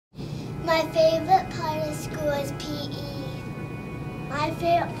My favorite part of school is PE. My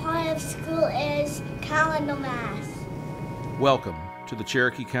favorite part of school is calendar math. Welcome to the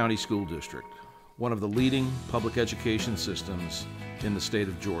Cherokee County School District, one of the leading public education systems in the state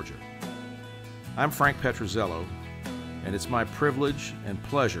of Georgia. I'm Frank Petrozello, and it's my privilege and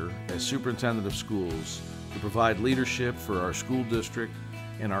pleasure as superintendent of schools to provide leadership for our school district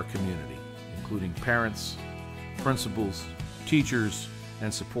and our community, including parents, principals, teachers,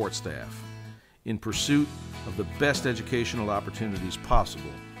 and support staff, in pursuit of the best educational opportunities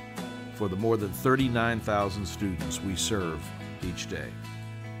possible for the more than 39,000 students we serve each day.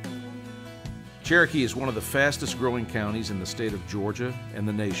 Cherokee is one of the fastest growing counties in the state of Georgia and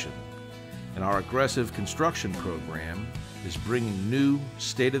the nation, and our aggressive construction program is bringing new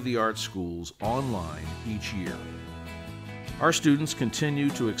state-of-the-art schools online each year. Our students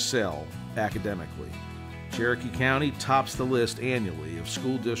continue to excel academically. Cherokee County tops the list annually of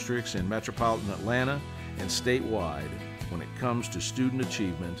school districts in metropolitan Atlanta and statewide when it comes to student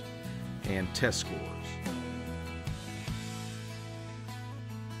achievement and test scores.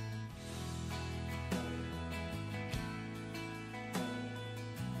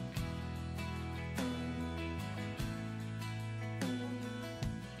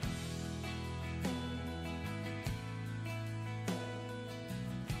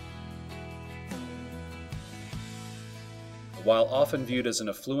 While often viewed as an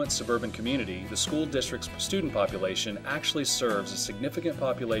affluent suburban community, the school district's student population actually serves a significant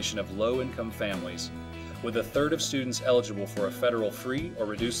population of low-income families, with a third of students eligible for a federal free or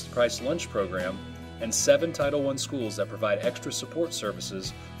reduced-price lunch program, and 7 Title I schools that provide extra support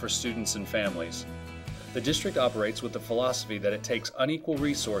services for students and families. The district operates with the philosophy that it takes unequal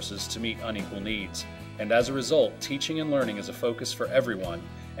resources to meet unequal needs, and as a result, teaching and learning is a focus for everyone,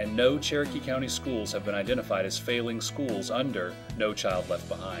 and no Cherokee County schools have been identified as failing schools under No Child Left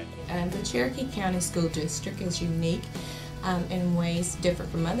Behind. The Cherokee County School District is unique in ways different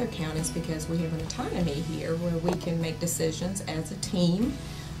from other counties because we have an autonomy here where we can make decisions as a team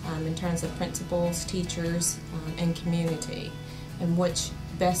in terms of principals, teachers, and community, and which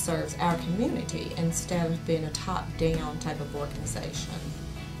best serves our community instead of being a top-down type of organization.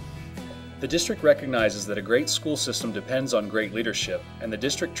 The district recognizes that a great school system depends on great leadership, and the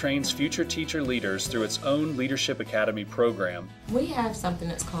district trains future teacher leaders through its own Leadership Academy program. We have something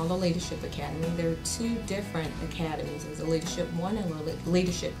that's called a Leadership Academy. There are 2 different academies. There's a Leadership 1 and a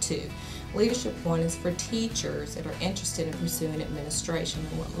Leadership 2. Leadership 1 is for teachers that are interested in pursuing administration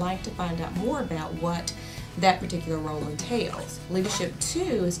and would like to find out more about what that particular role entails. Leadership 2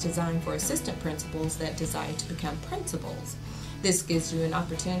 is designed for assistant principals that desire to become principals. This gives you an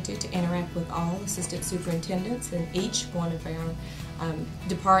opportunity to interact with all assistant superintendents in each one of our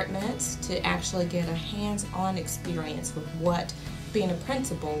departments to actually get a hands-on experience with what being a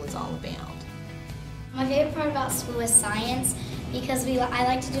principal is all about. My favorite part about school is science because I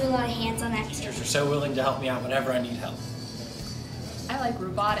like to do a lot of hands-on activities. Teachers are so willing to help me out whenever I need help. I like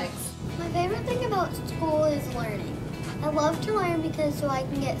robotics. My favorite thing about school is learning. I love to learn because so I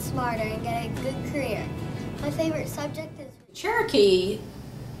can get smarter and get a good career. My favorite subject is Cherokee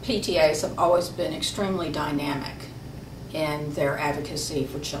PTAs have always been extremely dynamic in their advocacy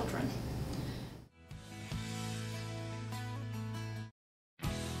for children.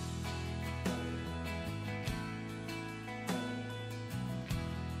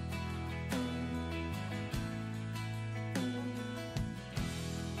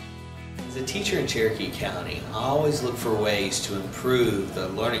 As a teacher in Cherokee County, I always look for ways to improve the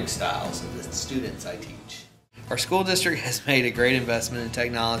learning styles of the students I teach. Our school district has made a great investment in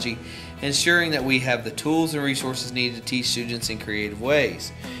technology, ensuring that we have the tools and resources needed to teach students in creative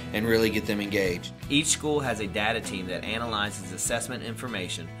ways and really get them engaged. Each school has a data team that analyzes assessment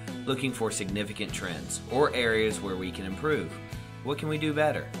information, looking for significant trends or areas where we can improve. What can we do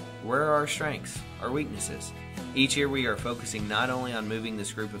better? Where are our strengths, our weaknesses? Each year we are focusing not only on moving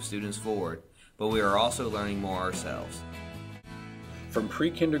this group of students forward, but we are also learning more ourselves. From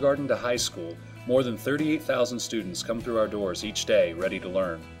pre-kindergarten to high school, more than 38,000 students come through our doors each day ready to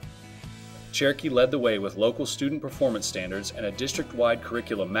learn. Cherokee led the way with local student performance standards and a district-wide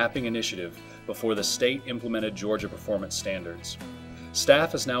curriculum mapping initiative before the state implemented Georgia performance standards.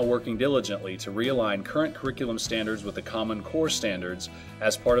 Staff is now working diligently to realign current curriculum standards with the Common Core standards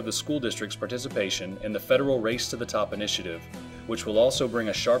as part of the school district's participation in the federal Race to the Top initiative, which will also bring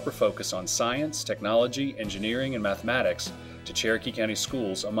a sharper focus on science, technology, engineering, and mathematics to Cherokee County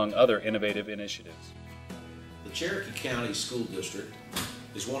schools, among other innovative initiatives. The Cherokee County School District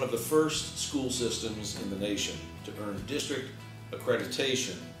is one of the first school systems in the nation to earn district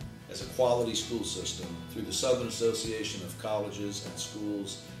accreditation as a quality school system through the Southern Association of Colleges and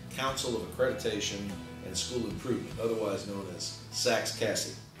Schools Council of Accreditation and School Improvement, otherwise known as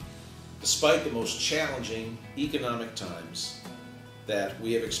SACS. Despite the most challenging economic times that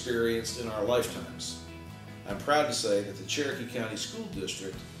we have experienced in our lifetimes, I'm proud to say that the Cherokee County School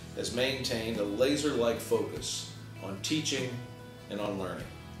District has maintained a laser-like focus on teaching and on learning.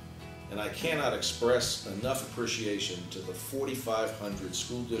 And I cannot express enough appreciation to the 4,500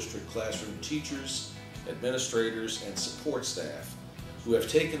 school district classroom teachers, administrators, and support staff who have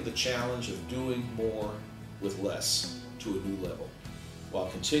taken the challenge of doing more with less to a new level, while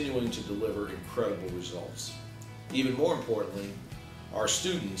continuing to deliver incredible results. Even more importantly, our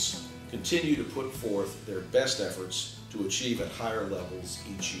students continue to put forth their best efforts to achieve at higher levels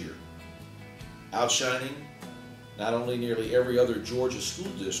each year, outshining not only nearly every other Georgia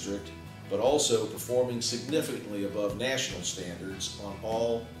school district, but also performing significantly above national standards on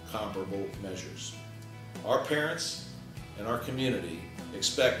all comparable measures. Our parents and our community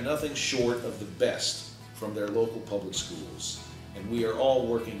expect nothing short of the best from their local public schools, and we are all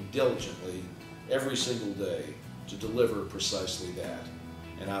working diligently every single day to deliver precisely that,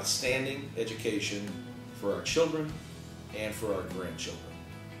 an outstanding education for our children and for our grandchildren.